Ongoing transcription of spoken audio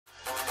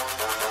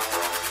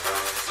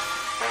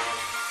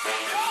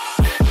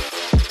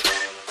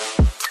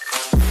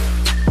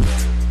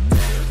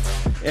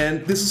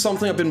And this is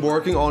something I've been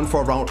working on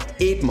for around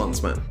 8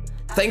 months, man.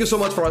 Thank you so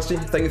much, Frosty.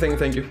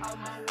 Thank you.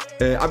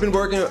 I've been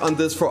working on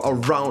this for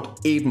around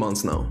 8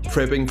 months now,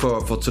 prepping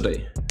for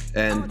today.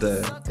 And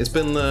it's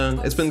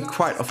been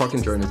quite a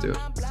fucking journey, dude.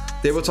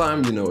 Debo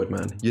time, you know it,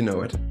 man. You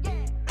know it.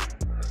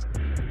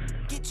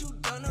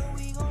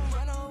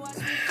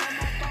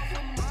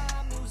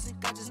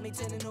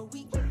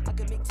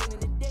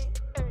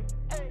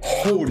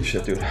 Holy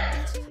shit, dude.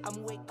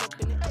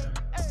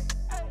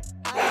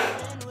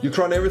 You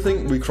cron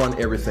everything, we cron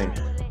everything.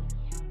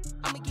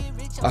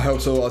 I hope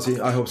so, Ozzy.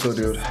 I hope so,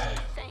 dude.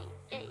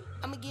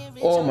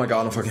 Oh my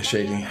god, I'm fucking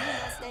shaking.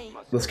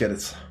 Let's get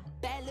it.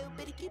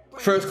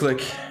 First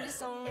click.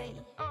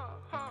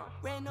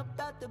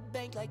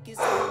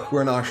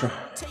 We're in Asha.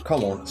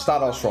 Come on,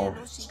 start out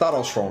strong. Start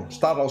out strong.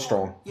 Start out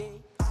strong.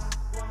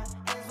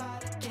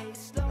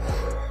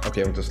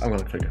 Okay, I'm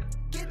gonna click it.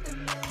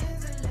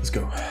 Let's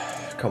go.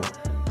 Come on.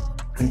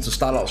 I need to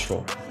start out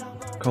strong.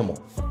 Come on.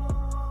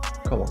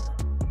 Come on.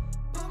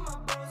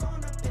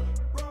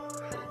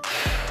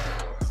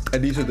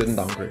 At least it didn't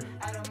downgrade.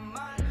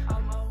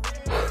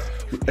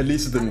 At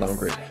least it didn't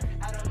downgrade.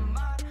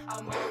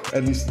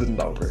 At least it didn't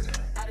downgrade.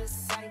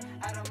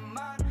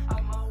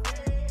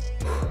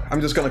 I'm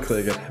just gonna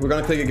click it. We're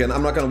gonna click again.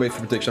 I'm not gonna wait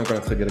for prediction. I'm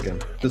gonna click it again.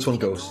 This one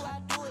goes.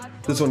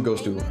 This one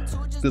goes to.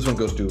 This one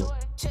goes to.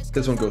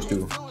 This one goes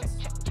to.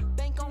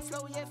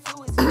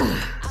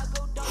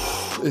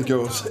 It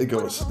goes. It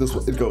goes. This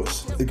one. It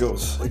goes. It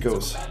goes. It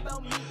goes.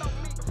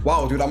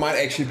 Wow, dude, I might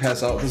actually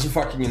pass out. This is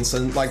fucking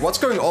insane. Like, what's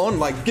going on?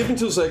 Like, give me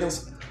 2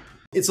 seconds.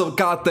 It's a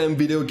goddamn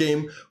video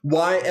game.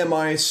 Why am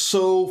I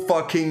so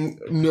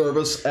fucking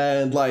nervous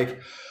and like,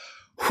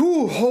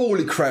 whew,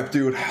 holy crap,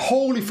 dude.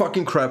 Holy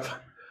fucking crap.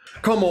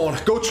 Come on,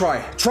 go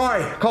try.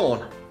 Try, come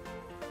on.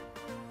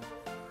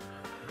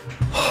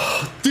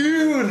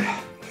 Dude.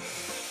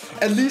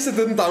 At least it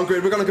didn't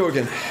downgrade. We're gonna go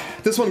again.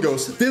 This one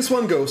goes. This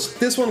one goes.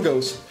 This one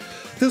goes.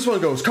 This one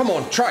goes. Come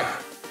on, try.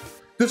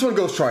 This one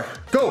goes, try.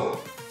 Go.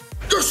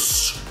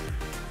 Yes!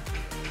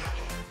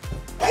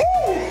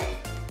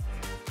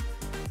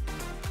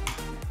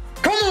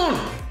 Come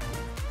on!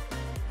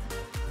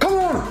 Come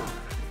on!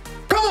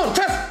 Come on,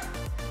 Tess!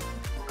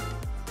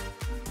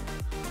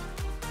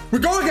 We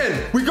go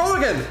again! We go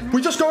again!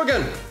 We just go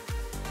again!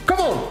 Come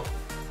on!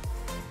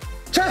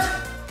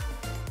 Tess!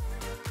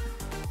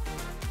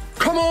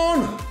 Come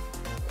on!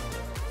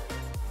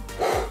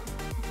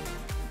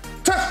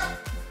 Tess!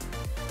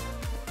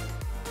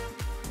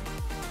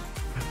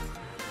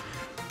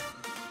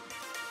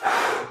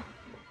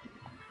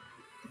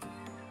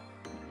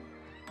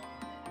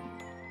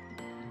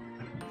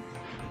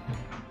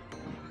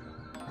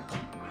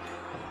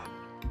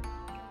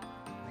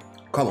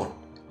 Come on.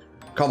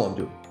 Come on,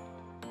 dude.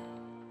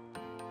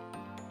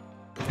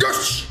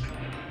 Yes!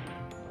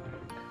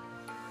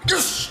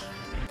 Yes!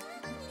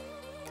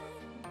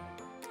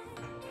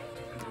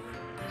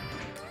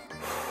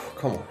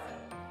 Come on.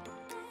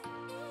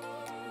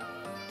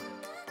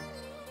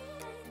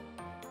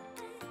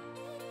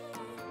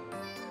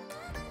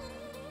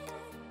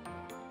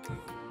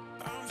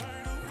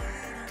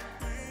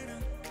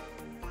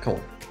 Come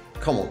on.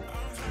 Come on.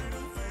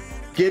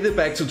 Get it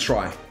back to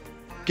try.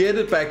 Get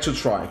it back to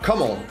try.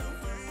 Come on.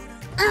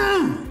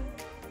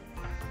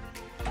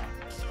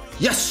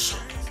 Yes!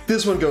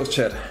 This one goes,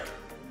 chat.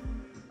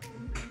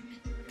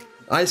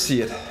 I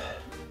see it.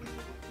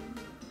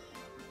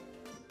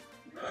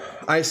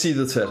 I see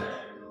the chat.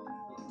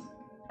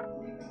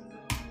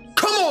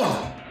 Come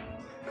on!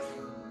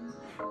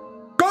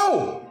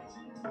 Go!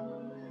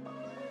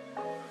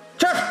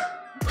 Chat!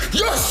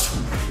 Yes!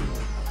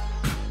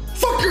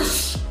 Fuck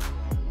yes!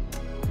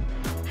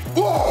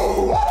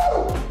 Whoa!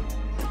 Whoa!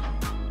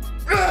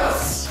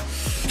 Yes!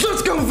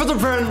 Let's go for the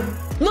pen!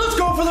 Let's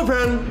go for the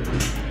pen!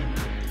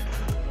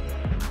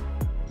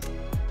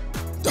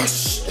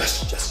 Yes,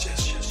 yes, yes,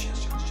 yes, yes,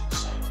 yes,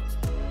 yes,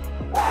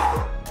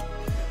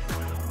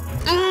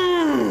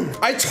 yes.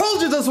 I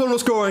told you this one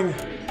was going!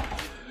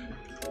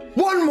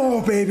 One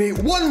more, baby,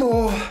 one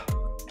more!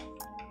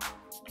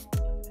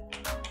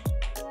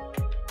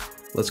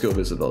 Let's go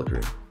visit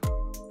Valkyrie.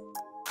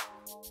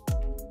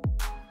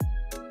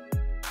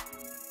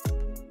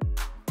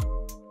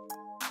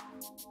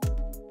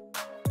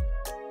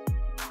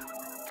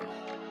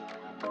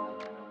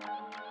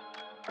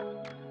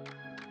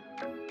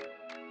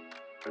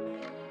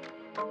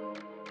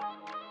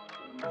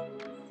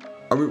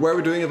 Where are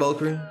we doing a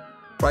Valkyrie?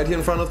 Right here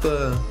in front of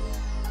the...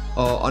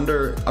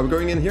 under... Are we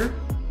going in here?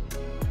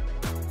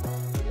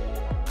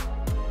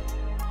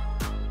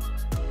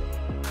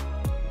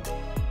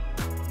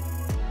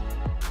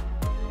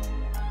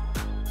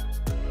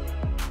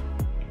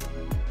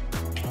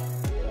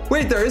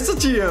 Wait, there is a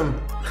GM!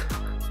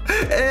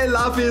 Hey,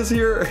 Laffy is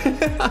here!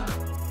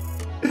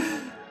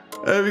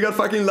 Hey, we got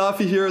fucking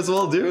Laffy here as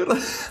well, dude!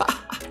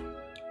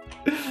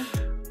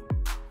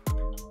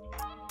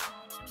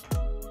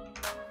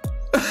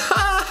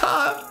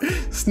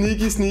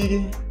 Sneaky,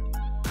 sneaky.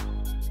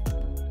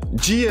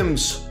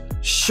 GMs,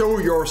 show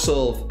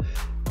yourself.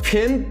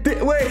 Pin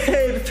dip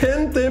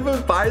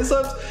with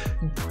biceps.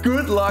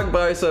 Good luck,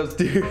 biceps,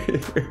 dude.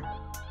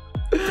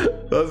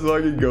 Let's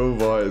fucking go,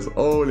 boys.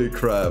 Holy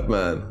crap,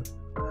 man.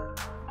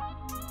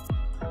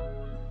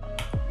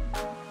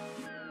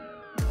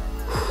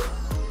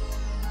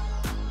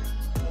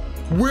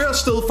 We're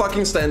still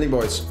fucking standing,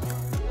 boys.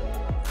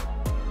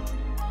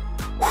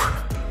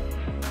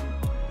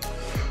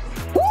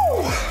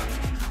 Woo!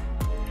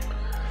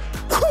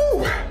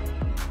 Woo!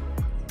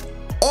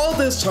 All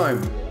this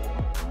time.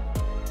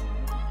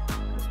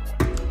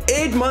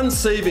 8 months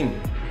saving.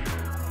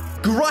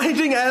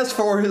 Grinding ass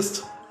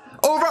forest.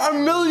 Over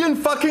 1 million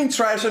fucking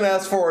trash and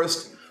ass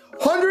forest.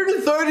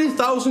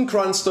 130,000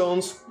 crunch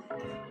stones.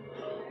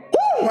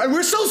 Woo! And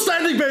we're still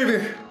standing,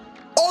 baby.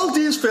 All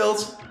these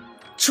fills.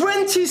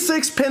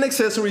 26 pin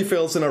accessory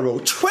fills in a row.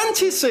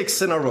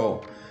 26 in a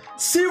row.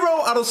 0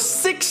 out of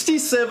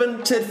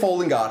 67 Ted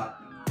Falling Guard.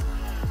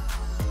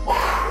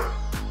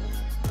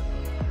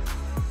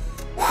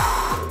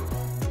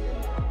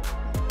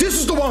 This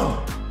is the one.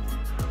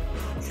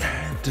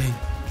 Dang.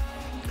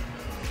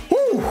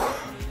 Woo.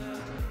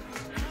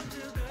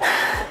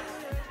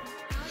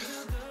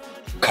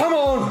 Come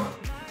on.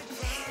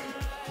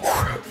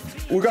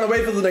 We're gonna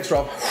wait for the next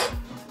drop.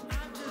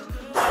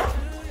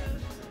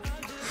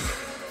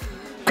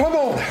 Come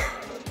on!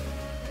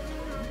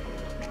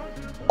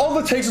 All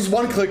it takes is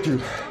one click,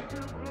 dude.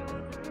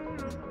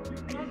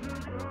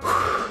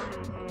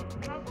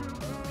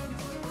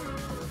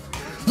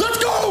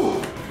 Let's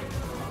go!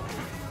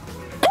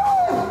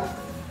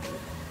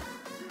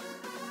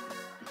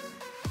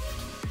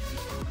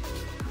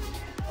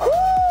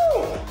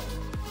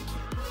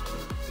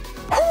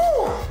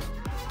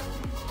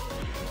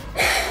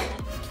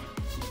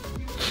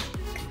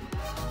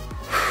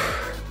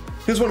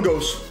 This one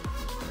goes.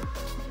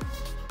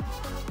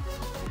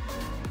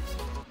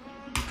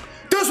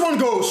 This one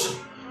goes.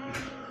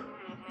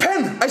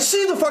 Pen! I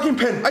see the fucking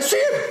pen. I see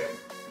it.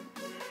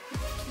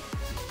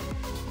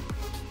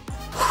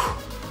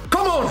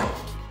 Come on.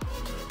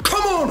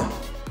 Come on.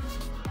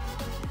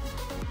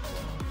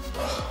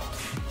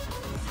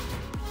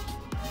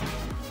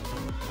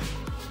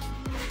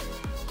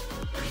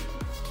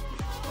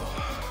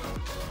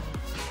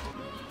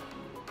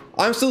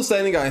 I'm still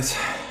standing, guys.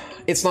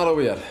 It's not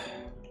over yet.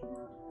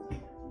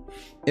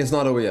 It's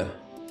not over yet.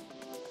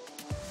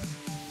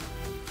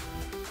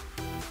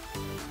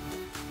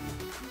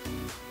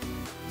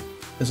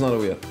 It's not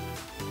over yet.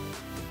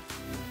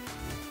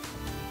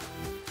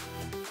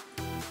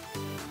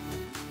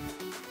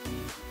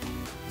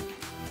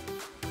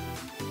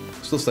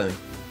 Still standing.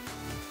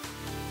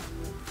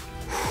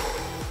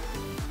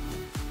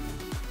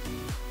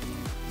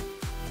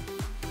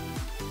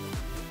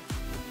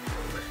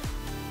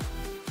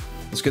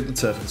 Let's get the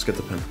TED, let's get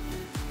the pen.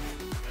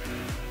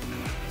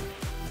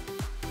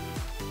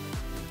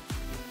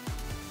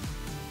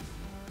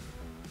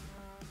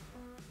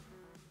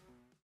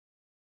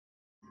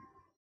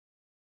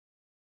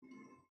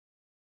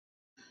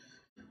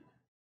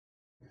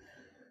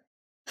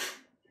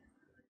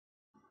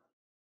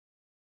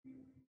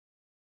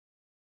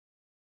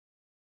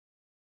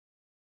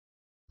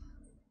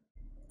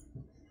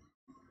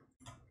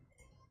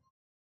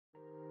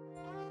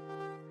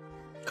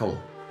 Come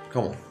on,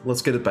 come on,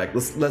 let's get it back.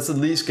 Let's at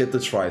least get the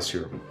tries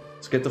here.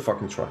 Let's get the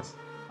fucking tries.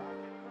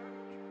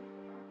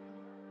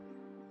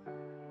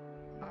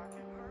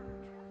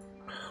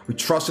 We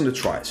trust in the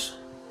tries.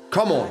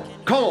 Come on,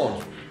 come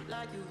on,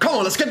 come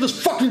on, let's get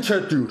this fucking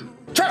TED, dude.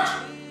 TED!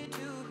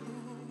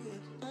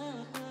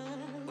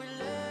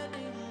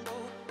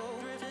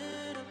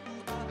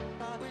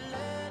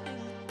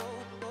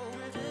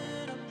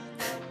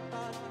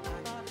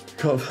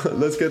 Come on,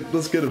 let's get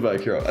it back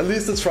here. At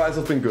least the tries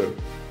have been good.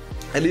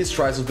 At least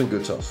tries have been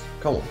good to us.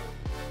 Come on.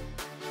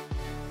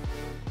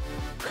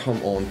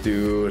 Come on,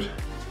 dude.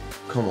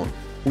 Come on.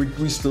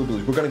 We still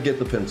believe. We're gonna get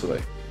the pin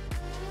today.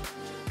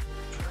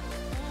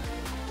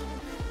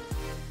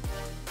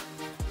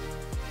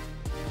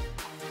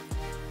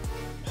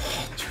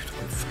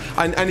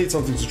 Dude, I need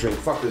something to drink.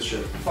 Fuck this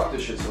shit. Fuck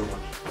this shit so much.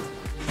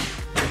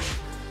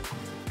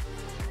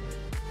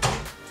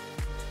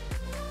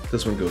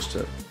 This one goes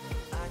to...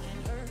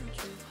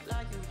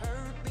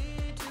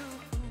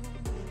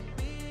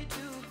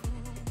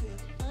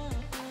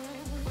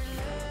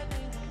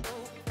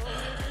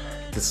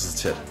 This is a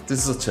TED.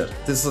 This is a TED.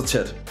 This is a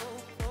TED.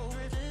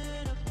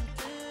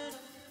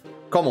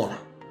 Come on.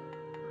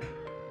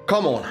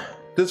 Come on.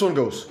 This one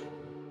goes.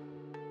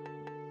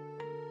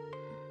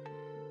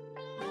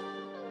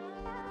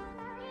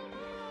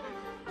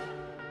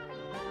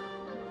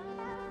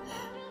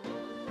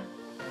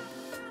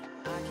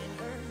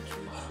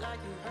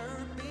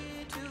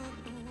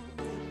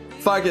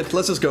 Fuck it.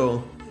 Let's just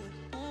go.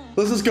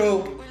 Let's just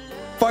go.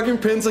 Fucking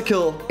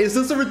Pentakill. Is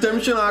this a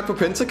redemption arc for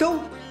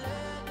Pentakill?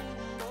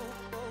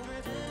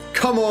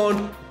 Come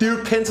on,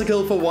 dude,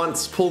 Pentakill for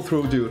once. Pull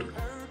through, dude.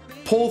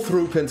 Pull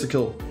through,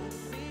 Pentakill.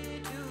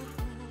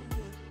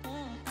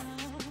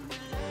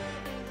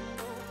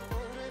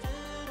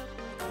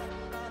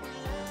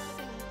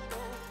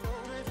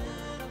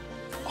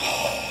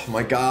 Oh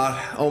my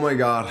god. Oh my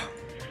god.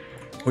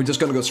 We're just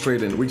gonna go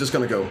straight in. We're just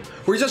gonna go.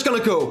 We're just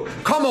gonna go.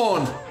 Come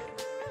on.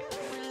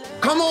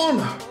 Come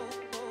on.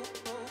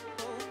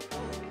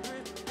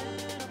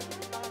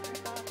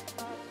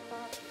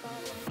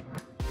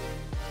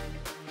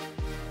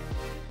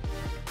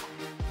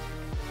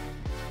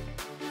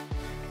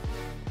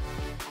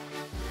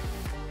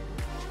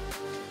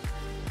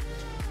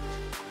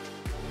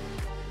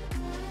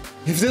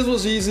 If this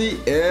was easy,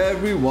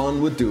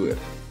 everyone would do it.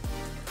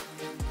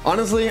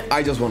 Honestly,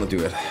 I just want to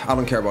do it. I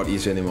don't care about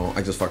easy anymore.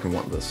 I just fucking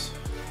want this.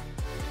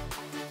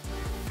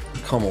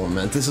 Come on,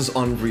 man. This is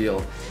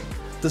unreal.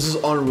 This is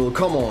unreal.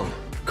 Come on.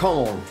 Come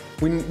on.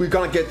 We're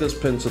gonna get this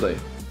pin today.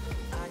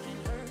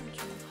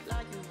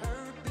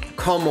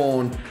 Come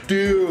on,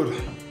 dude.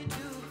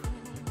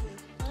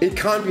 It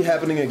can't be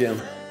happening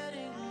again.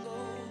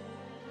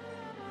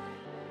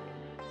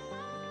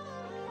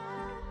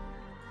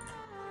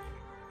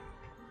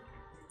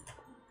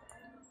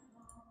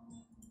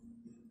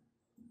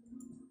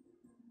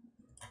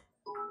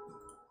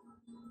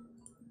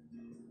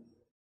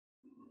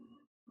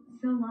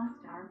 So lost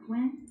AARK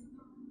when?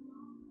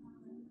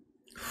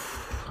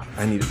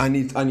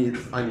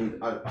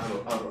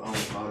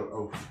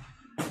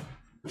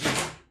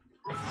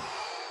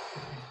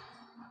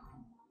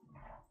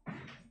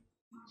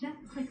 Just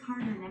click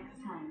harder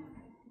next time.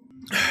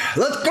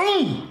 Let's go!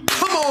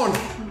 Come on!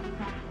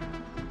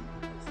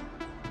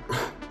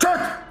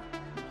 Check!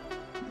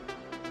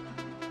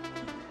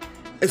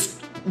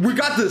 We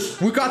got this!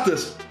 We got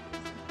this!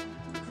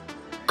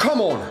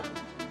 Come on!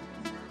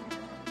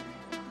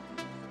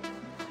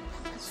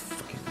 It's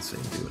fucking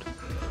insane, dude.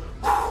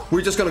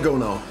 We're just gonna go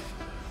now.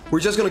 We're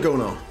just gonna go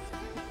now.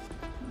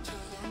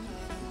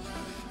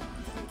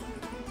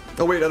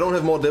 Oh wait, I don't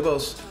have more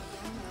Debos.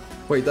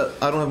 Wait,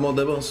 I don't have more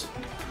Debos.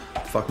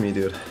 Fuck me,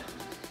 dude.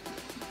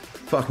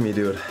 Fuck me,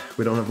 dude.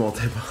 We don't have more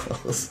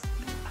Debos.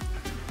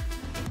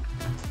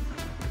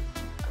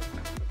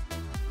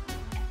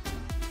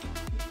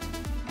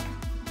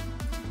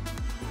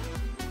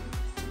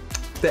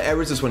 The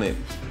average is 28.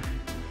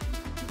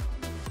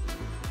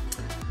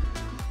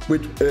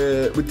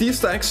 With these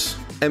stacks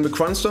and with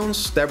crunch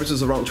stones, the average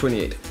is around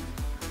 28.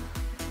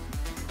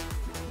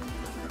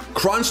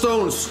 Crunch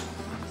stones!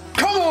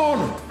 Come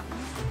on!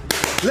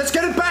 Let's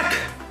get it back!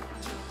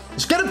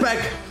 Let's get it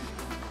back!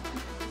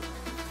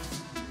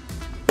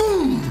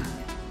 Boom!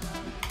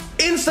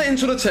 Insta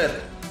into the TED.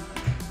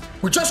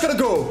 We're just gonna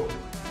go.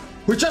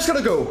 We're just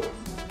gonna go.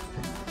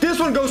 This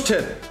one goes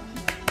TED.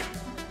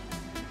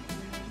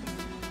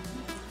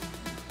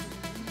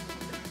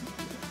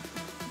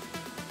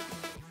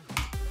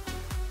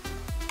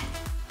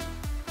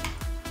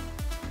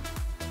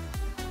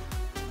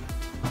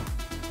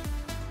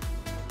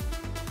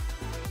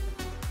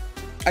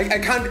 I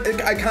can't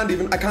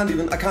even.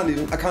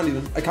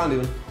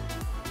 BDO.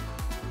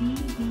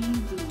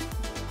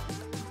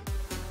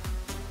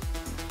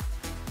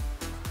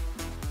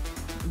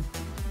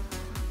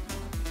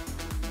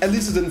 At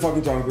least it didn't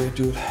fucking downgrade,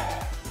 dude.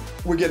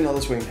 We get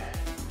another swing.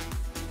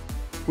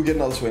 We get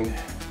another swing.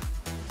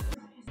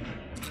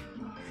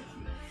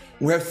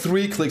 We have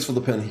 3 clicks for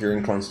the pin here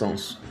in Crunch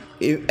Stones.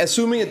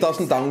 Assuming it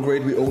doesn't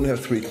downgrade, we only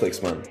have 3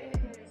 clicks, man.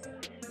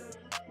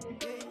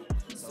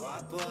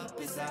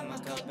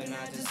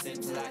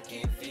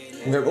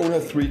 We have only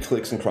 3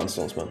 clicks in Crunch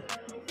Stones, man.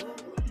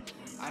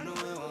 I know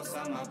it won't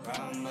solve my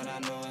problem, but I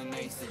know it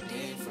makes a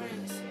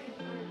difference.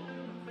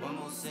 One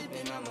more sip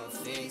and I'ma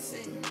fix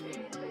it.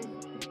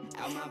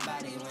 Out my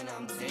body when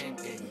I'm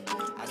tempted.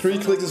 3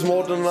 clicks is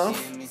more than enough?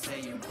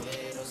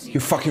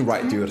 You're fucking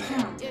right, dude.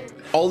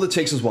 All it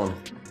takes is 1.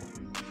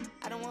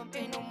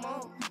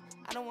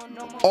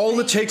 All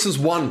it takes is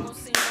 1.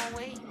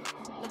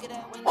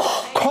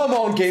 Come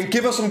on, game.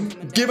 Give us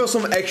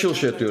some actual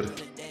shit, dude.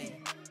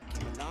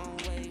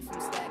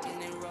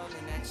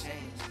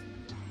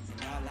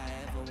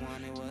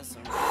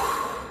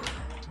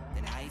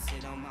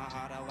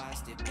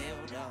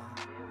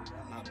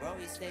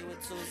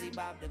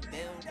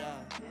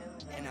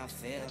 And I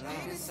feel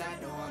inside,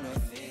 don't wanna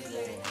feel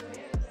it.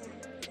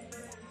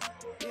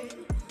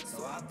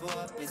 So I pour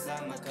up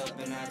inside my cup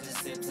and I just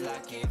sip till I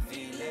can't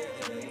feel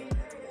it.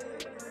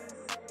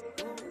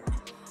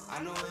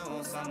 I know it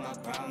won't solve my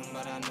problem,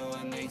 but I know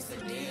it makes a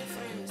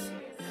difference.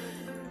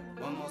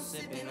 One more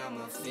sip and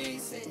I'ma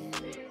fix it.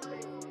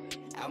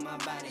 Out my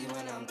body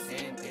when I'm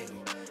tempted.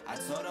 I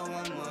told her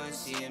one more and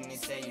she heard me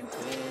say you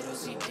could, or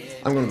she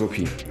did. I'm gonna go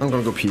pee. I'm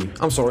gonna go pee.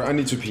 I'm sorry, I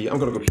need to pee. I'm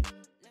gonna go pee.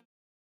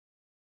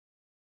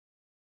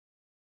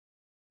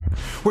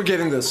 We're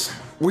getting this.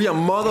 We are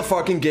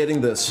motherfucking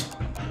getting this.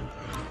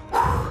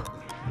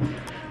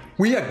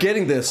 We are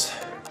getting this.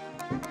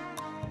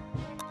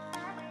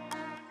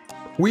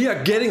 We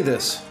are getting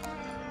this.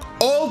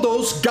 All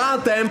those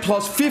goddamn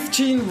plus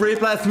 15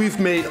 replays we've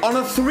made on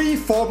a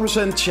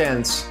 3-4%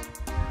 chance.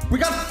 We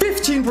got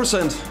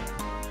 15%.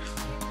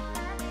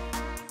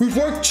 We've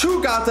worked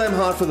too goddamn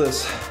hard for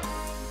this.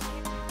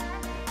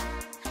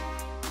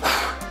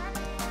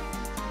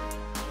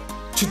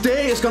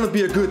 Today is gonna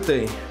be a good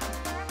day.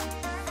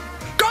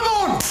 Come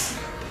on!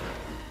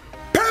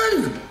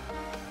 Pin!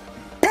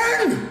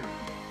 Pin!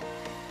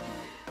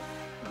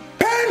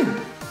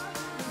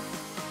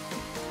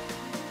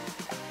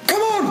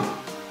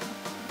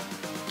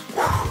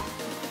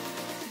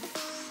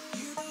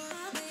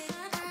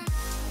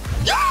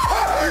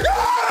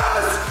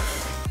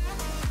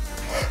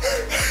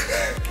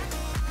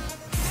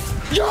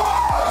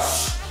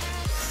 Yes!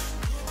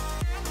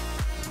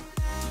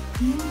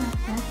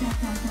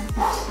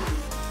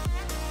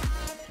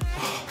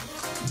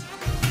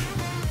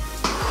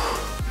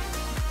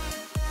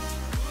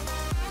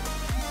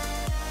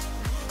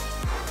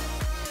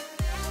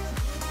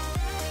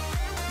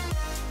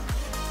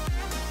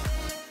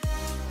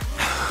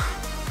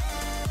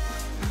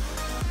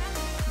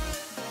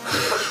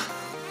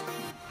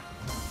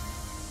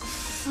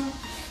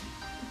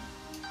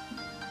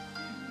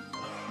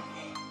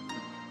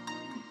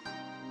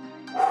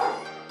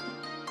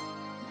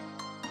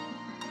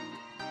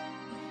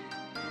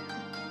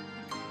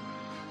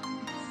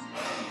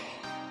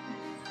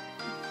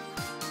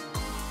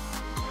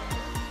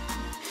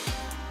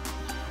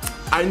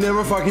 I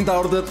never fucking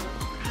doubted it.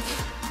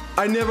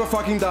 I never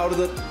fucking doubted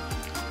it.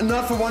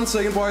 Not for 1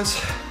 second, boys.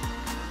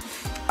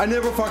 I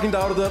never fucking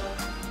doubted it.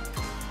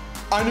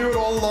 I knew it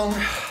all along.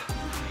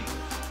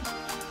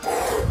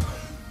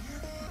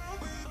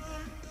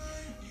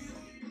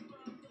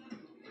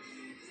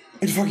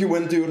 It fucking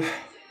went, dude.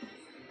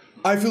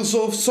 I feel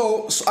so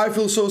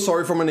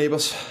sorry for my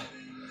neighbors.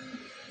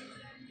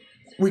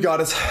 We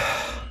got it.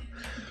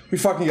 We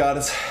fucking got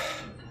it.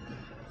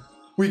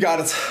 We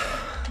got it.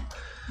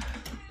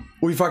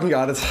 We fucking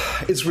got it.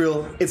 It's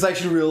real. It's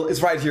actually real.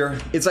 It's right here.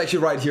 It's actually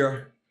right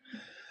here.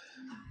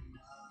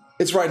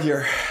 It's right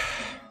here.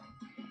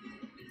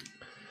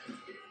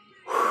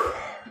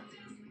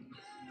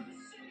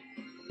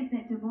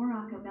 That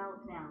Deboreka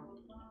belt now.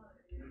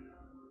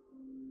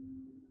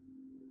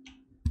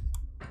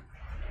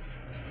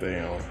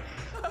 Damn.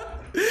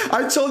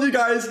 I told you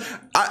guys,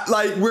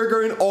 like, we're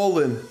going all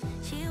in.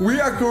 We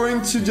are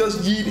going to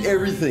just yeet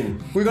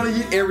everything. We're gonna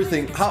yeet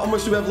everything. How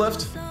much do we have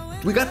left?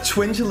 We got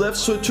 20 left,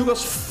 so it took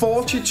us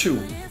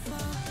 42.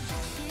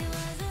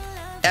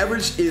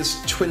 Average is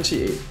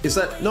 28. Is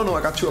that? No,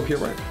 I got 2 up here,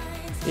 right?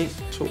 1,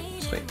 2,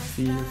 3,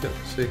 4, 5,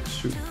 6,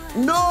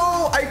 7.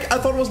 No! I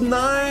thought it was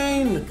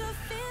 9!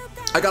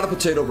 I got a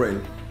potato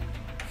brain.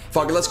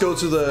 Fuck it, let's go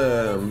to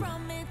the...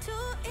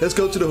 Let's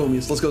go to the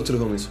homies. Let's go to the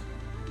homies.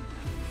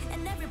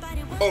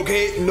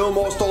 Okay, no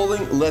more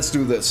stalling. Let's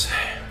do this.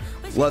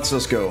 Let's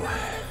just go.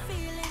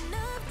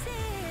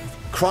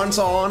 Crunts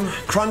on.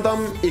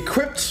 Crundum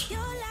equipped.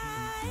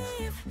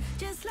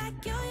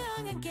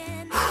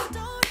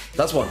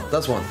 That's one.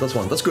 That's one. That's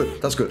one. That's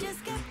good. That's good.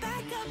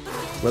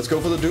 Let's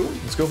go for the do.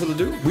 Let's go for the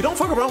do. We don't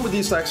fuck around with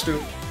these stacks,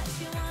 dude.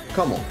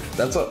 Come on.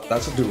 That's a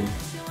do.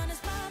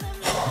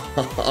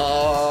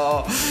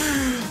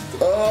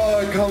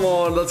 Oh, come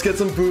on. Let's get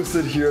some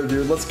boosted here,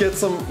 dude. Let's get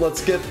some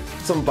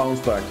bounce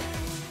back.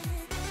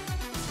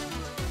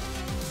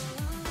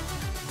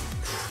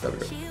 There we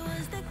go.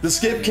 The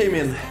skip came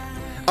in.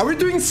 Are we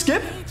doing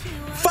skip?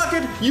 Fuck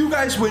it. You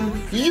guys win.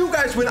 You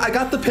guys win. I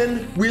got the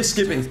pin. We're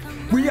skipping.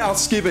 We are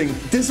skipping.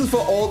 This is for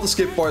all the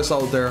skip boys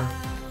out there.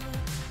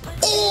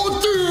 Oh,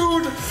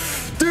 dude.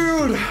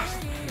 Dude.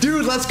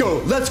 Dude, let's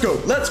go. Let's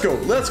go. Let's go.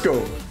 Let's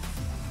go.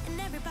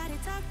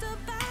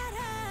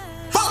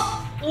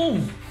 Fuck.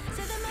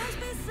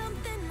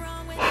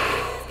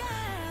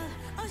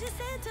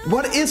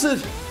 What is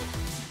it?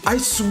 I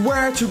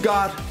swear to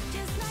God.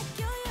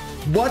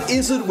 What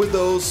is it with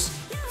those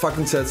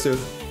fucking sets, dude?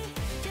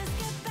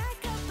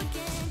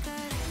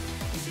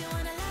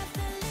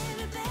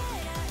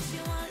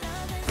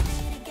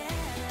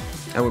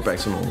 And we're back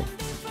to normal.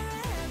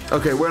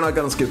 Okay, we're not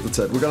gonna skip the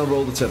TED. We're gonna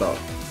roll the TED out.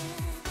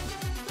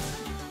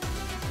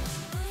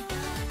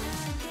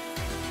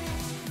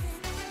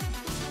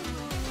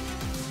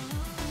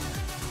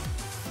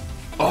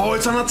 Oh,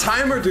 it's on a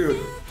timer,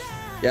 dude.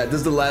 Yeah, this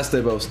is the last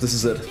Debos. This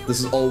is it. This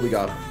is all we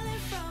got.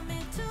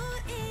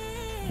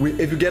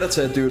 If you get a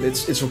TED, dude,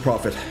 it's for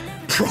profit.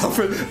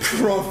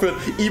 Profit.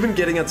 Even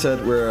getting a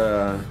TED,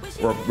 we're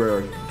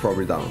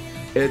probably down.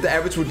 The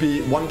average would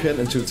be 1 pin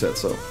and 2 TED,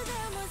 so.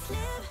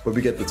 But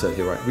we get the TED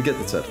here, right? We get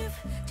the TED.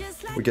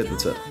 We get the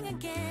TED.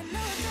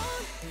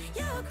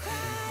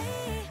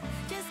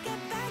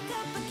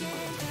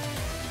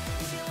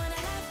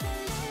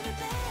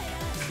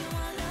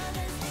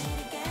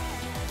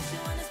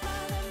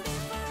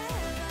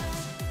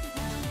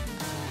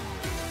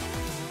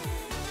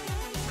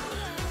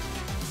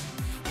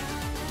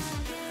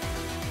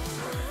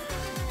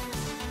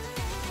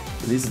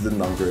 At least it didn't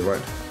downgrade,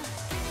 right?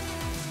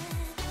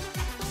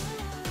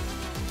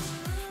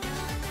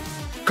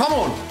 Come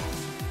on!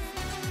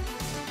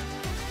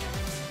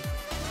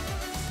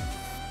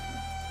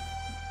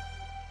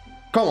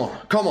 Come on,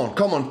 come on,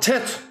 come on.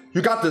 Ted,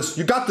 you got this,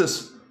 you got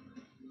this.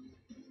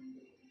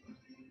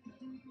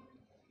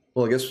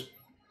 Well, I guess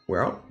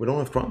we're out. We don't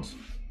have crowns.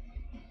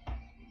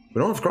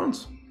 We don't have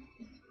crowns.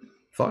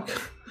 Fuck.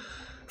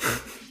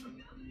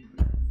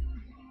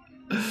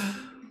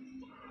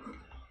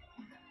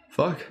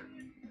 Fuck.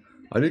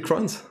 I need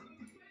crowns.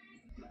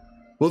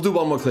 We'll do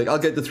one more click. I'll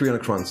get the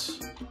 300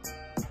 crowns.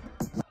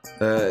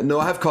 No,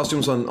 I have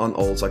costumes on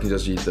alts. I can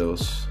just eat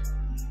those.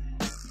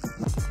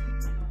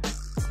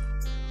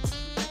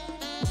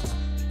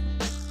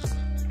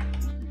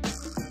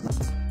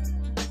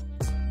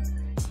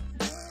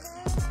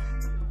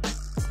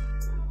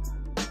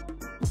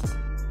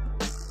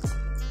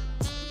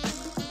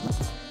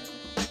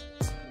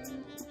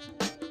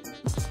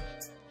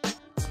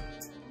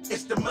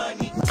 it's the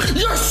money.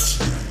 Yes!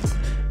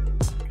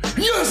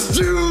 Yes,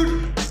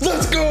 dude!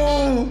 Let's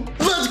go!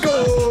 Let's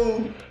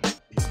go!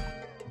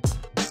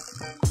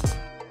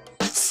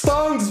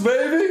 Stonks,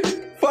 baby!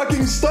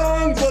 Fucking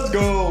stonks! Let's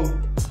go!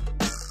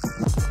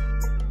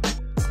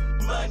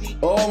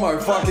 Oh my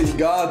fucking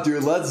god,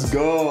 dude, let's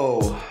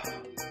go!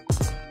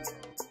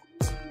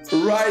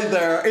 Right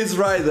there, it's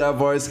right there,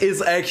 boys.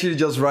 It's actually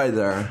just right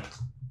there.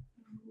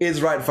 It's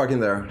right fucking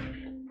there.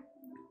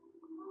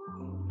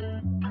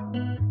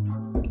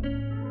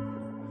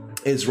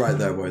 It's right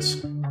there,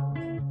 boys.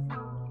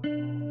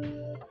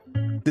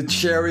 The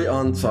cherry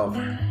on top.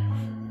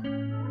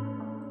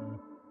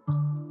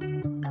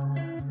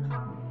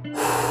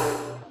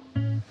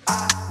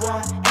 I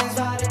want ends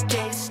by the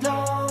day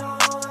slow.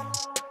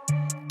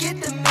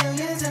 Get the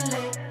millions and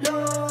lay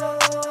low.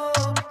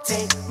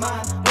 Take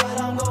my